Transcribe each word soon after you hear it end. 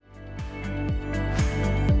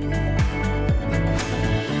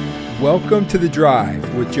Welcome to The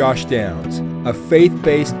Drive with Josh Downs, a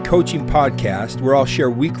faith-based coaching podcast where I'll share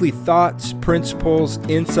weekly thoughts, principles,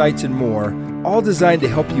 insights, and more, all designed to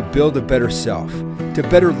help you build a better self, to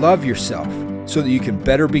better love yourself, so that you can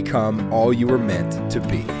better become all you were meant to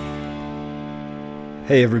be.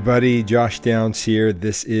 Hey everybody, Josh Downs here.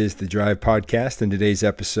 This is The Drive podcast, and today's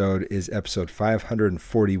episode is episode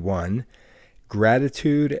 541,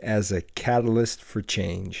 Gratitude as a Catalyst for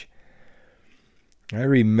Change. I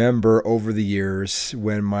remember over the years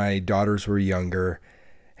when my daughters were younger,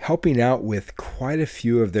 helping out with quite a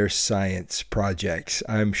few of their science projects.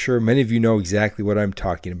 I'm sure many of you know exactly what I'm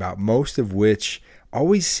talking about, most of which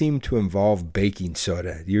always seem to involve baking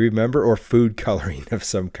soda. Do you remember? Or food coloring of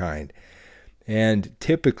some kind. And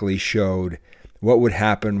typically showed what would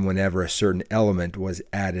happen whenever a certain element was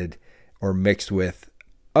added or mixed with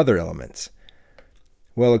other elements.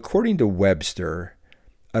 Well, according to Webster,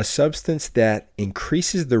 a substance that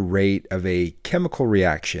increases the rate of a chemical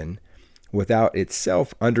reaction without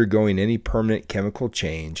itself undergoing any permanent chemical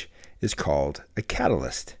change is called a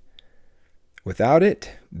catalyst. Without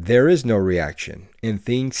it, there is no reaction, and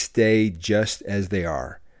things stay just as they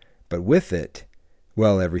are. But with it,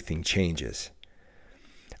 well, everything changes.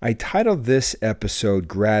 I titled this episode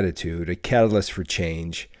Gratitude, a Catalyst for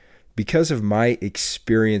Change, because of my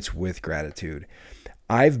experience with gratitude.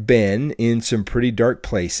 I've been in some pretty dark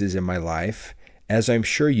places in my life, as I'm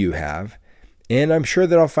sure you have, and I'm sure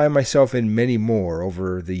that I'll find myself in many more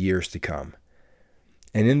over the years to come.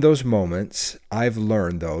 And in those moments, I've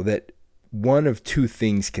learned, though, that one of two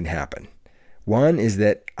things can happen. One is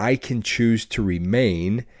that I can choose to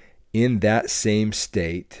remain in that same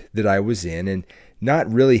state that I was in and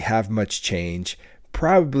not really have much change,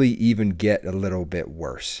 probably even get a little bit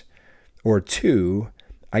worse. Or two,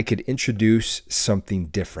 I could introduce something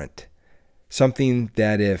different, something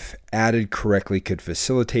that if added correctly could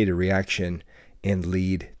facilitate a reaction and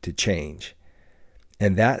lead to change.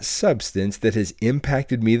 And that substance that has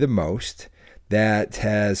impacted me the most, that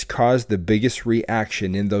has caused the biggest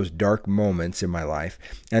reaction in those dark moments in my life,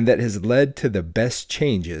 and that has led to the best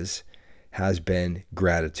changes, has been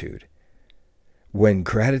gratitude. When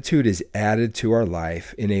gratitude is added to our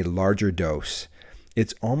life in a larger dose,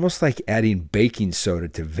 it's almost like adding baking soda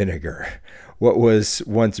to vinegar. What was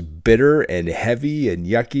once bitter and heavy and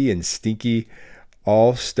yucky and stinky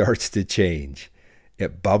all starts to change.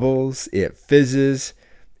 It bubbles, it fizzes,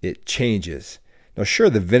 it changes. Now, sure,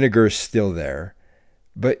 the vinegar is still there,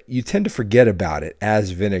 but you tend to forget about it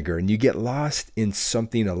as vinegar, and you get lost in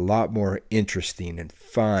something a lot more interesting and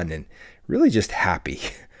fun and really just happy.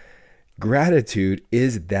 Gratitude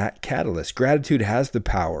is that catalyst. Gratitude has the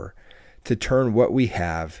power to turn what we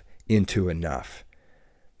have into enough.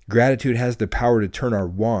 Gratitude has the power to turn our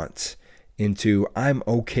wants into I'm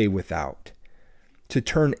okay without, to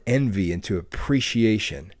turn envy into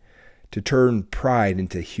appreciation, to turn pride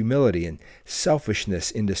into humility and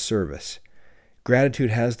selfishness into service.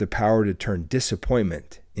 Gratitude has the power to turn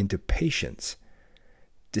disappointment into patience,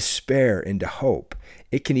 despair into hope.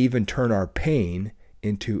 It can even turn our pain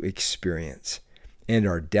into experience and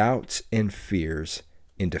our doubts and fears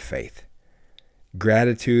into faith.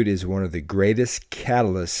 Gratitude is one of the greatest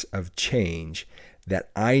catalysts of change that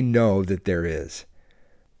I know that there is.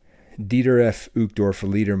 Dieter F. Uchtdorf, a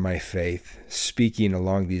leader in my faith, speaking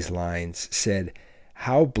along these lines, said,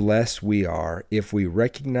 "How blessed we are if we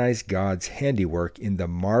recognize God's handiwork in the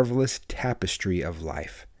marvelous tapestry of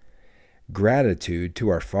life. Gratitude to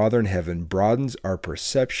our Father in heaven broadens our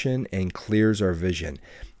perception and clears our vision.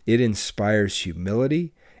 It inspires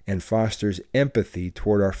humility and fosters empathy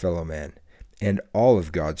toward our fellow man and all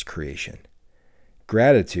of God's creation.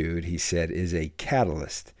 Gratitude," he said, "is a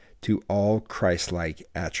catalyst to all Christ-like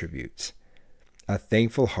attributes. A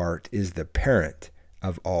thankful heart is the parent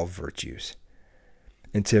of all virtues."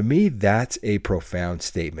 And to me, that's a profound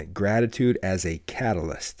statement. Gratitude as a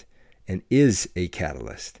catalyst, and is a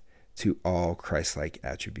catalyst to all Christ-like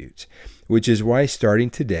attributes, which is why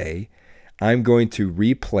starting today, I'm going to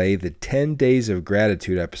replay the 10 Days of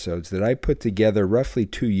Gratitude episodes that I put together roughly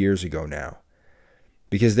 2 years ago now,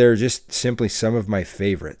 because they're just simply some of my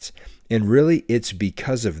favorites. And really, it's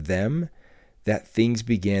because of them that things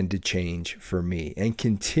began to change for me and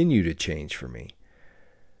continue to change for me.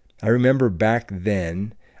 I remember back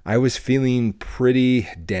then, I was feeling pretty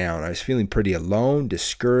down. I was feeling pretty alone,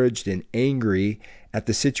 discouraged, and angry at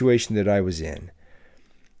the situation that I was in.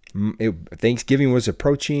 Thanksgiving was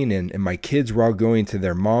approaching, and my kids were all going to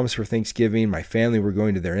their moms for Thanksgiving. My family were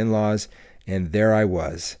going to their in-laws, and there I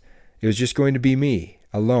was. It was just going to be me,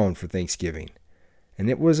 alone for Thanksgiving. And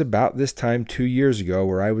it was about this time 2 years ago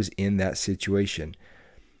where I was in that situation.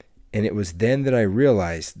 And it was then that I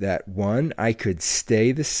realized that, one, I could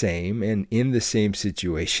stay the same and in the same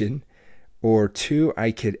situation, or two,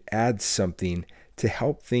 I could add something to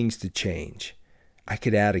help things to change. I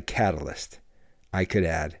could add a catalyst. I could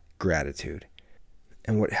add gratitude.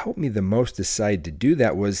 And what helped me the most decide to do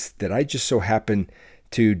that was that I just so happened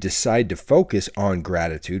to decide to focus on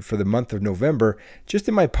gratitude for the month of November just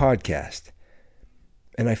in my podcast.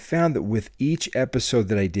 And I found that with each episode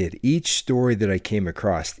that I did, each story that I came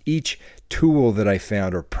across, each tool that I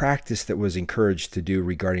found or practice that was encouraged to do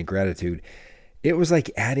regarding gratitude, it was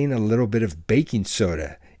like adding a little bit of baking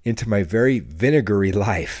soda into my very vinegary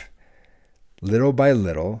life. Little by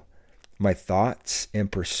little, my thoughts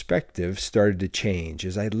and perspective started to change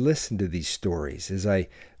as I listened to these stories, as I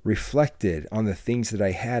reflected on the things that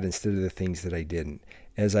I had instead of the things that I didn't,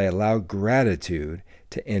 as I allowed gratitude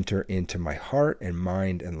to enter into my heart and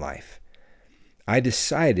mind and life. I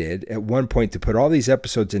decided at one point to put all these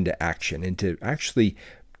episodes into action and to actually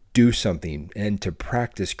do something and to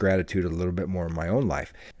practice gratitude a little bit more in my own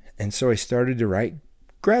life. And so I started to write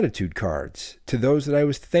gratitude cards to those that I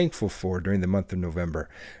was thankful for during the month of November.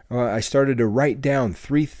 I started to write down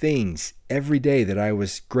 3 things every day that I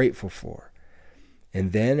was grateful for.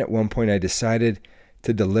 And then at one point I decided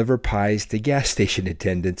to deliver pies to gas station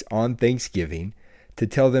attendants on Thanksgiving to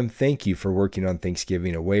tell them thank you for working on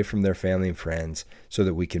Thanksgiving away from their family and friends so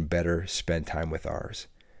that we can better spend time with ours.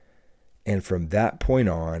 And from that point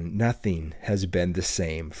on, nothing has been the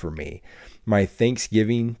same for me. My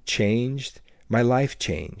Thanksgiving changed. My life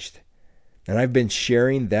changed. And I've been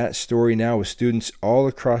sharing that story now with students all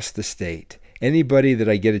across the state. Anybody that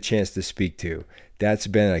I get a chance to speak to, that's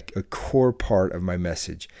been a core part of my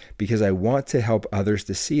message, because I want to help others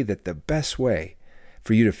to see that the best way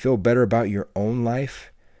for you to feel better about your own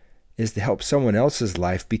life is to help someone else's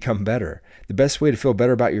life become better. The best way to feel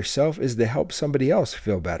better about yourself is to help somebody else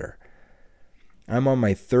feel better. I'm on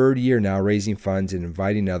my 3rd year now raising funds and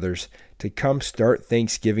inviting others to come start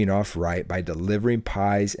Thanksgiving off right by delivering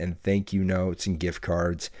pies and thank you notes and gift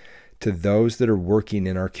cards to those that are working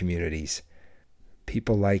in our communities.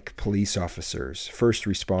 People like police officers, first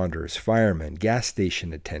responders, firemen, gas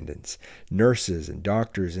station attendants, nurses and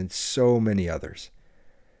doctors, and so many others.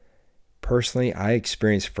 Personally, I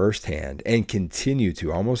experience firsthand and continue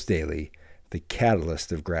to almost daily the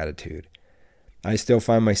catalyst of gratitude. I still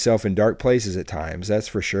find myself in dark places at times, that's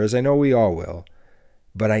for sure, as I know we all will.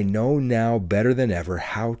 But I know now better than ever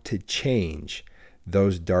how to change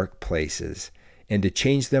those dark places and to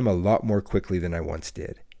change them a lot more quickly than I once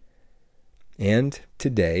did. And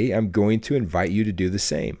today I'm going to invite you to do the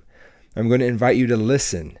same. I'm going to invite you to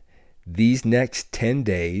listen these next 10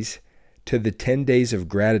 days to the 10 Days of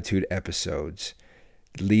Gratitude episodes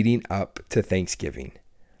leading up to Thanksgiving.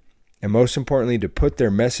 And most importantly, to put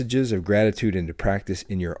their messages of gratitude into practice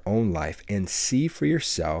in your own life and see for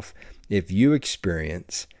yourself if you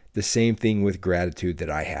experience the same thing with gratitude that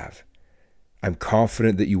I have. I'm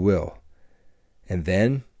confident that you will. And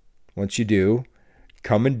then, once you do,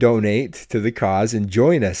 come and donate to the cause and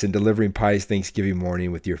join us in delivering pies Thanksgiving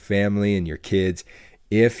morning with your family and your kids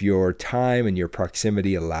if your time and your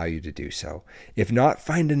proximity allow you to do so. If not,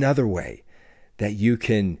 find another way that you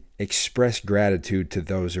can express gratitude to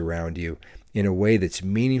those around you in a way that's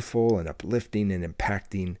meaningful and uplifting and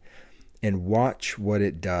impacting, and watch what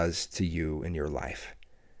it does to you in your life.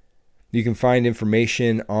 You can find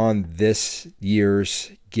information on this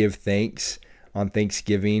year's Give Thanks on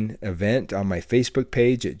Thanksgiving event on my Facebook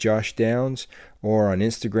page at Josh Downs, or on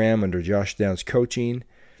Instagram under Josh Downs Coaching,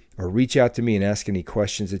 or reach out to me and ask any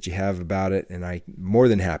questions that you have about it, and I'm more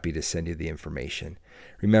than happy to send you the information.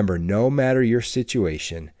 Remember, no matter your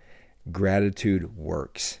situation, gratitude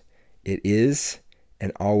works. It is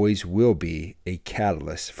and always will be a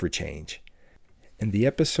catalyst for change. And the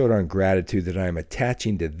episode on gratitude that I'm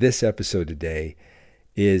attaching to this episode today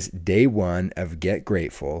is Day 1 of Get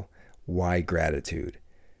Grateful, Why Gratitude.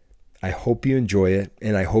 I hope you enjoy it,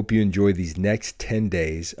 and I hope you enjoy these next 10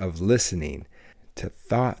 days of listening to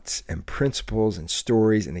thoughts and principles and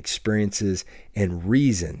stories and experiences and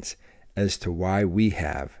reasons as to why we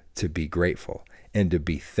have to be grateful and to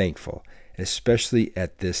be thankful, especially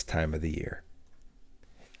at this time of the year.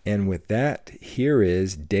 And with that, here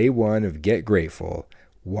is Day 1 of Get Grateful,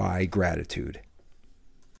 Why Gratitude.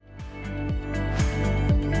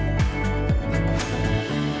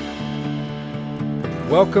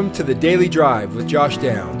 Welcome to the Daily Drive with Josh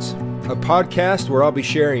Downs, a podcast where I'll be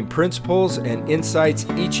sharing principles and insights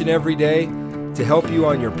each and every day to help you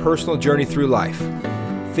on your personal journey through life.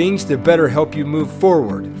 Things to better help you move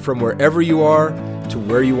forward from wherever you are to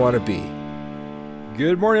where you want to be.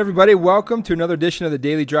 Good morning, everybody. Welcome to another edition of the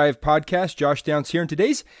Daily Drive podcast. Josh Downs here, and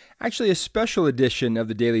today's actually a special edition of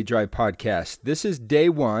the Daily Drive podcast. This is day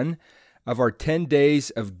one of our 10 days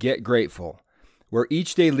of Get Grateful, where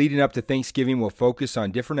each day leading up to Thanksgiving will focus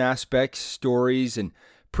on different aspects, stories, and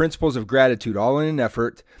principles of gratitude, all in an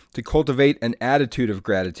effort to cultivate an attitude of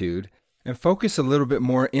gratitude and focus a little bit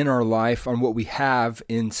more in our life on what we have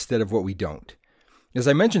instead of what we don't. As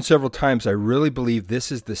I mentioned several times, I really believe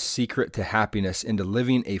this is the secret to happiness and to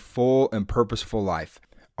living a full and purposeful life.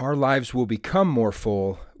 Our lives will become more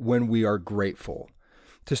full when we are grateful.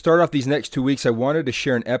 To start off these next 2 weeks, I wanted to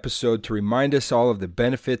share an episode to remind us all of the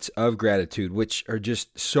benefits of gratitude, which are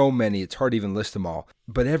just so many, it's hard to even list them all.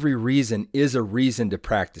 But every reason is a reason to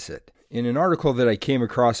practice it. In an article that I came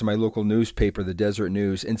across in my local newspaper, the Deseret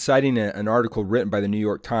News, and citing an article written by the New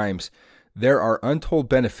York Times, there are untold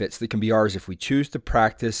benefits that can be ours if we choose to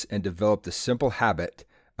practice and develop the simple habit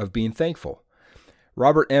of being thankful.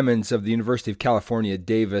 Robert Emmons of the University of California,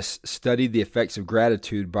 Davis, studied the effects of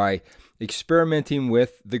gratitude by experimenting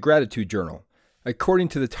with the Gratitude Journal. According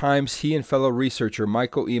to the Times, he and fellow researcher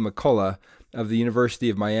Michael E. McCullough of the University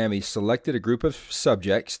of Miami selected a group of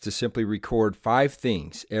subjects to simply record 5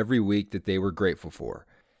 things every week that they were grateful for.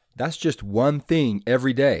 That's just one thing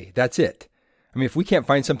every day. That's it. I mean, if we can't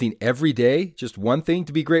find something every day, just one thing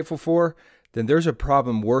to be grateful for, then there's a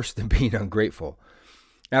problem worse than being ungrateful.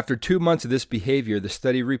 After 2 months of this behavior, the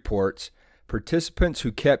study reports participants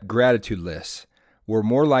who kept gratitude lists were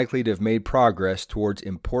more likely to have made progress towards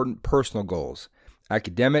important personal goals,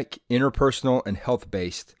 academic, interpersonal, and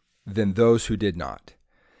health-based, than those who did not.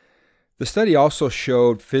 The study also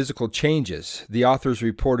showed physical changes. The authors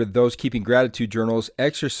reported those keeping gratitude journals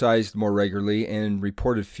exercised more regularly and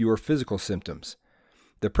reported fewer physical symptoms.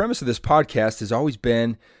 The premise of this podcast has always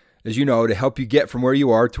been, as you know, to help you get from where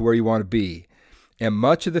you are to where you want to be. And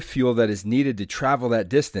much of the fuel that is needed to travel that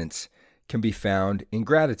distance can be found in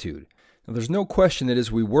gratitude. Now, there's no question that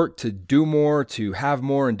as we work to do more, to have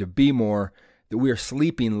more, and to be more, that we are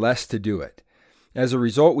sleeping less to do it. As a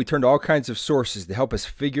result, we turn to all kinds of sources to help us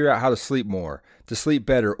figure out how to sleep more, to sleep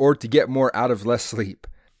better, or to get more out of less sleep.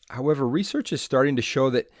 However, research is starting to show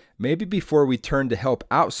that maybe before we turn to help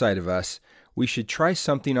outside of us, we should try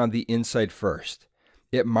something on the inside first.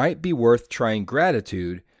 It might be worth trying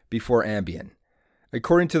gratitude before Ambien.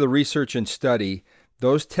 According to the research and study,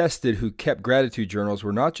 those tested who kept gratitude journals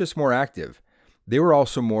were not just more active, they were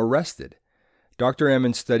also more rested. Dr.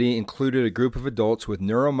 Emmons' study included a group of adults with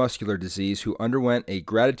neuromuscular disease who underwent a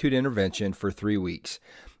gratitude intervention for 3 weeks.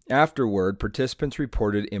 Afterward, participants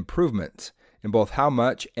reported improvements in both how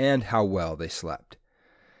much and how well they slept.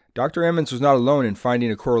 Dr. Emmons was not alone in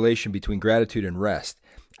finding a correlation between gratitude and rest.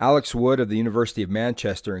 Alex Wood of the University of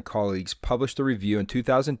Manchester and colleagues published a review in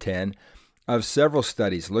 2010 of several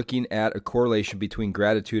studies looking at a correlation between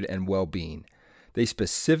gratitude and well-being. They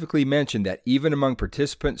specifically mentioned that even among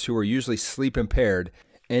participants who were usually sleep impaired,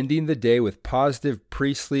 ending the day with positive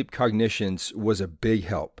pre-sleep cognitions was a big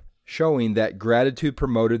help, showing that gratitude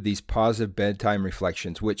promoted these positive bedtime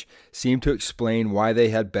reflections, which seemed to explain why they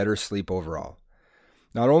had better sleep overall.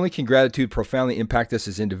 Not only can gratitude profoundly impact us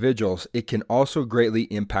as individuals, it can also greatly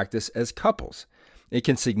impact us as couples. It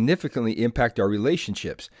can significantly impact our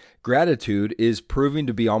relationships. Gratitude is proving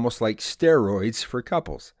to be almost like steroids for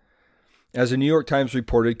couples. As the New York Times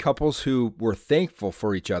reported, couples who were thankful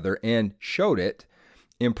for each other and showed it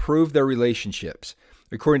improved their relationships.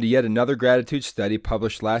 According to yet another gratitude study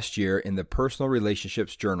published last year in the Personal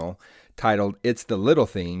Relationships Journal titled It's the Little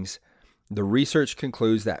Things, the research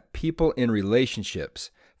concludes that people in relationships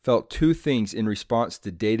felt 2 things in response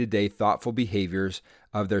to day-to-day thoughtful behaviors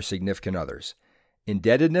of their significant others: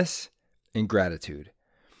 indebtedness and gratitude.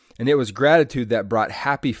 And it was gratitude that brought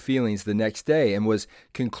happy feelings the next day and was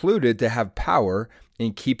concluded to have power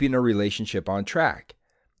in keeping a relationship on track.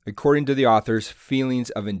 According to the authors,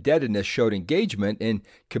 feelings of indebtedness showed engagement and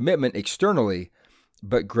commitment externally,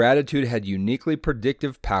 but gratitude had uniquely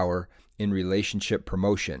predictive power in relationship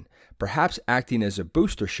promotion, perhaps acting as a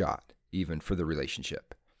booster shot even for the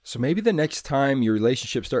relationship. So maybe the next time your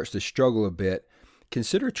relationship starts to struggle a bit,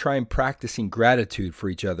 consider trying practicing gratitude for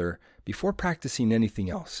each other before practicing anything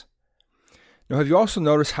else. Now, have you also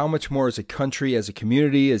noticed how much more as a country, as a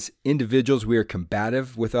community, as individuals, we are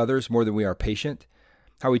combative with others more than we are patient?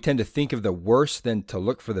 How we tend to think of the worst than to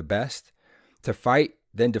look for the best, to fight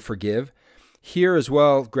than to forgive? Here as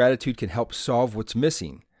well, gratitude can help solve what's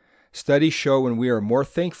missing. Studies show when we are more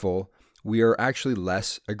thankful, we are actually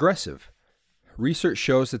less aggressive. Research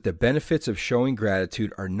shows that the benefits of showing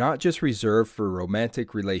gratitude are not just reserved for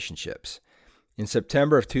romantic relationships. In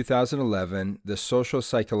September of 2011, the Social,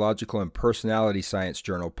 Psychological, and Personality Science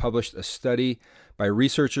Journal published a study by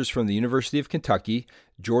researchers from the University of Kentucky,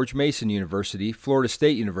 George Mason University, Florida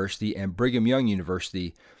State University, and Brigham Young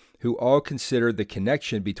University, who all considered the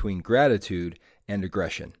connection between gratitude and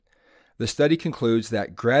aggression. The study concludes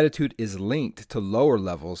that gratitude is linked to lower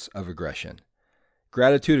levels of aggression.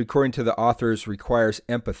 Gratitude, according to the authors, requires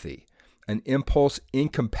empathy, an impulse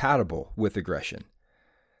incompatible with aggression.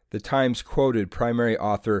 The Times quoted primary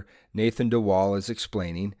author Nathan DeWall as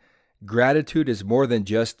explaining, "Gratitude is more than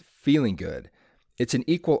just feeling good. It's an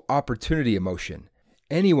equal opportunity emotion.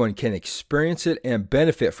 Anyone can experience it and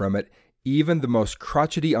benefit from it, even the most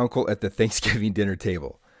crotchety uncle at the Thanksgiving dinner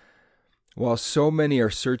table." While so many are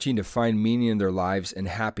searching to find meaning in their lives and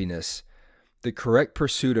happiness, the correct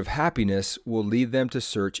pursuit of happiness will lead them to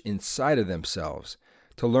search inside of themselves,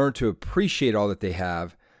 to learn to appreciate all that they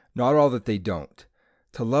have, not all that they don't,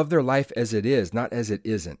 to love their life as it is, not as it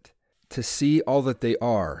isn't, to see all that they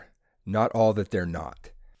are, not all that they're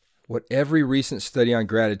not. What every recent study on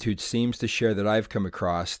gratitude seems to share that I've come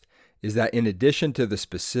across is that in addition to the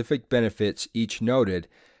specific benefits each noted,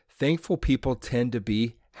 thankful people tend to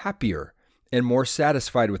be happier and more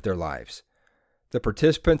satisfied with their lives. The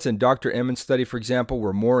participants in Dr. Emmons' study, for example,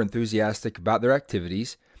 were more enthusiastic about their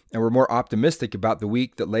activities and were more optimistic about the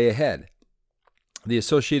week that lay ahead. The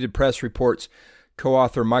Associated Press reports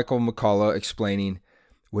co-author Michael McCullough explaining,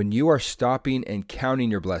 "When you are stopping and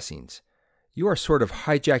counting your blessings, you are sort of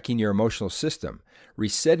hijacking your emotional system,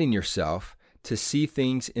 resetting yourself to see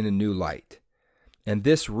things in a new light. And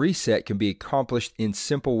this reset can be accomplished in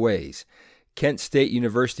simple ways." Kent State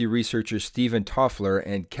University researchers Stephen Toffler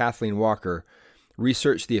and Kathleen Walker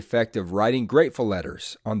researched the effect of writing grateful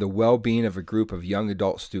letters on the well-being of a group of young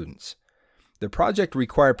adult students. The project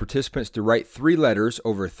required participants to write 3 letters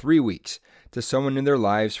over 3 weeks to someone in their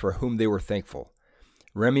lives for whom they were thankful.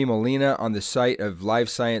 Remy Molina on the site of Live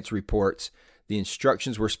Science reports the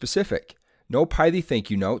instructions were specific. No pithy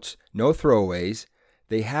thank you notes, no throwaways.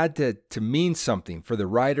 They had to mean something for the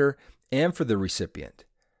writer and for the recipient.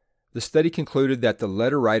 The study concluded that the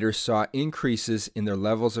letter writers saw increases in their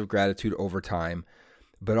levels of gratitude over time,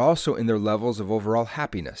 but also in their levels of overall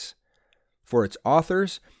happiness. For its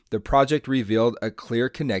authors, the project revealed a clear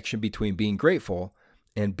connection between being grateful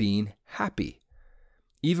and being happy.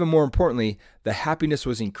 Even more importantly, the happiness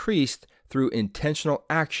was increased through intentional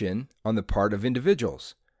action on the part of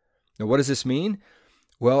individuals. Now, what does this mean?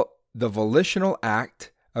 Well, the volitional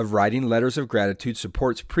act of writing letters of gratitude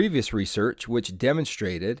supports previous research which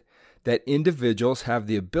demonstrated that individuals have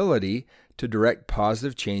the ability to direct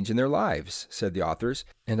positive change in their lives, said the authors.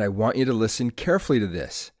 And I want you to listen carefully to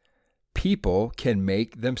this. People can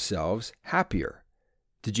make themselves happier.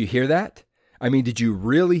 Did you hear that? I mean, did you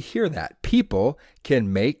really hear that? People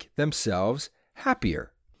can make themselves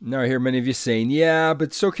happier. Now, I hear many of you saying, yeah,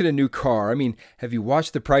 but so can a new car. I mean, have you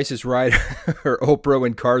watched The Price is Right or Oprah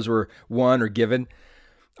when cars were won or given?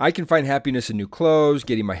 I can find happiness in new clothes,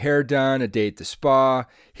 getting my hair done, a day at the spa,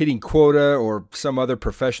 hitting quota or some other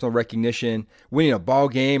professional recognition, winning a ball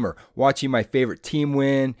game or watching my favorite team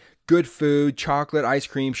win, good food, chocolate, ice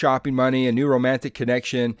cream, shopping money, a new romantic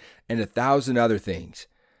connection, and 1,000 other things.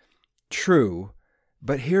 True,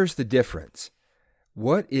 but here's the difference.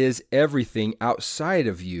 What is everything outside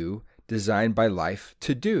of you designed by life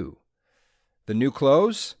to do? The new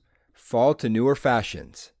clothes fall to newer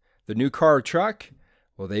fashions. The new car or truck,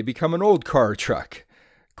 well, they become an old car or truck.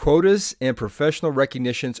 Quotas and professional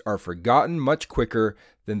recognitions are forgotten much quicker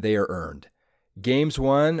than they are earned. Games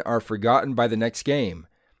won are forgotten by the next game.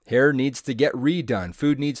 Hair needs to get redone.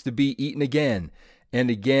 Food needs to be eaten again and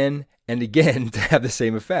again and again to have the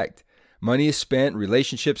same effect. Money is spent,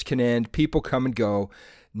 relationships can end, people come and go.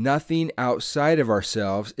 Nothing outside of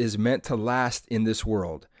ourselves is meant to last in this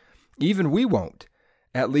world. Even we won't,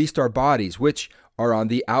 at least our bodies, which are on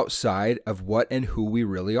the outside of what and who we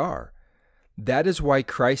really are. That is why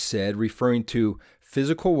Christ said, referring to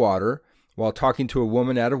physical water while talking to a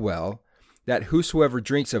woman at a well, that whosoever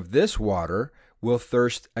drinks of this water will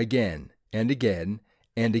thirst again and again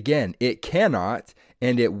and again. It cannot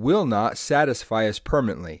and it will not satisfy us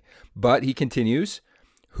permanently. But, he continues,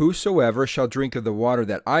 whosoever shall drink of the water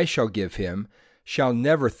that I shall give him shall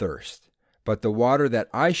never thirst, but the water that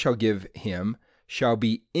I shall give him shall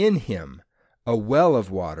be in him, a well of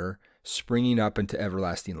water springing up into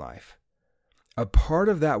everlasting life. A part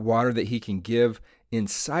of that water that he can give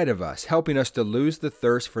inside of us, helping us to lose the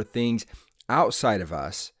thirst for things outside of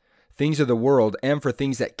us, things of the world, and for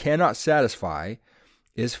things that cannot satisfy,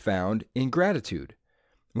 is found in gratitude.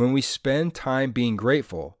 When we spend time being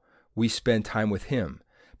grateful, we spend time with him,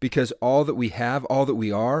 because all that we have, all that we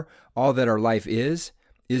are, all that our life is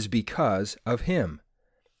because of him.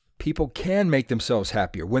 People can make themselves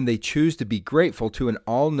happier when they choose to be grateful to an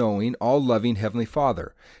all-knowing, all-loving Heavenly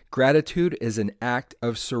Father. Gratitude is an act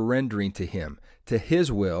of surrendering to Him, to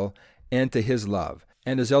His will, and to His love.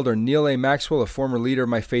 And as Elder Neal A. Maxwell, a former leader of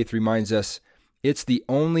my faith, reminds us, it's the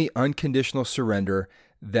only unconditional surrender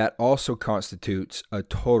that also constitutes a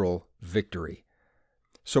total victory.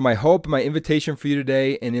 So my hope, my invitation for you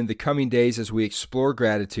today and in the coming days as we explore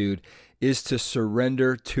gratitude is to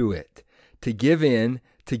surrender to it, to give in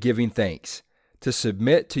to giving thanks, to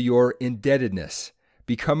submit to your indebtedness,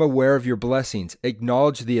 become aware of your blessings,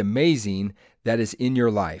 acknowledge the amazing that is in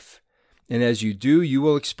your life. And as you do, you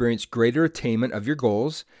will experience greater attainment of your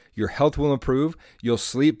goals, your health will improve, you'll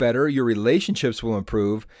sleep better, your relationships will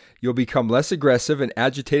improve, you'll become less aggressive and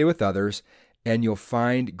agitated with others, and you'll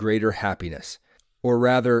find greater happiness. Or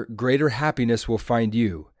rather, greater happiness will find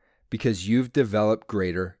you because you've developed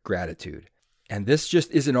greater gratitude. And this just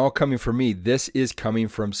isn't all coming from me. This is coming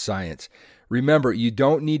from science. Remember, you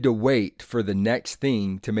don't need to wait for the next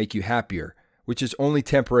thing to make you happier, which is only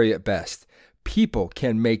temporary at best. People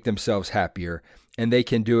can make themselves happier, and they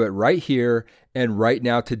can do it right here and right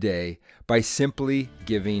now today by simply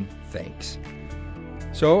giving thanks.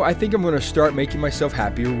 So I think I'm going to start making myself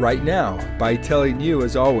happier right now by telling you,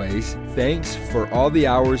 as always, thanks for all the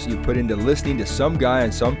hours you put into listening to some guy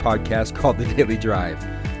on some podcast called The Daily Drive.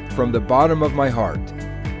 From the bottom of my heart,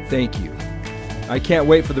 thank you. I can't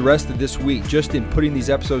wait for the rest of this week. Just in putting these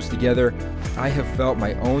episodes together, I have felt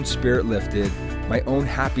my own spirit lifted, my own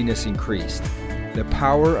happiness increased. The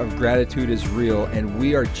power of gratitude is real, and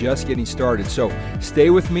we are just getting started. So stay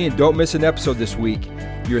with me and don't miss an episode this week.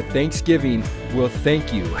 Your Thanksgiving will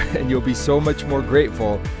thank you, and you'll be so much more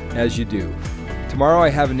grateful as you do. Tomorrow I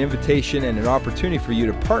have an invitation and an opportunity for you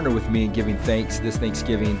to partner with me in giving thanks this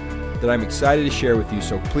Thanksgiving that I'm excited to share with you,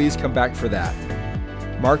 so please come back for that.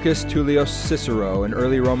 Marcus Tullius Cicero, an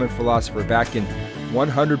early Roman philosopher back in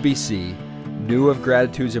 100 BC, knew of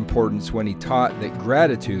gratitude's importance when he taught that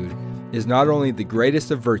gratitude is not only the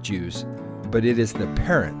greatest of virtues, but it is the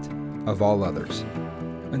parent of all others.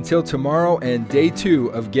 Until tomorrow and day 2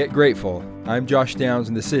 of Get Grateful, I'm Josh Downs,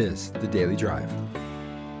 and this is The Daily Drive.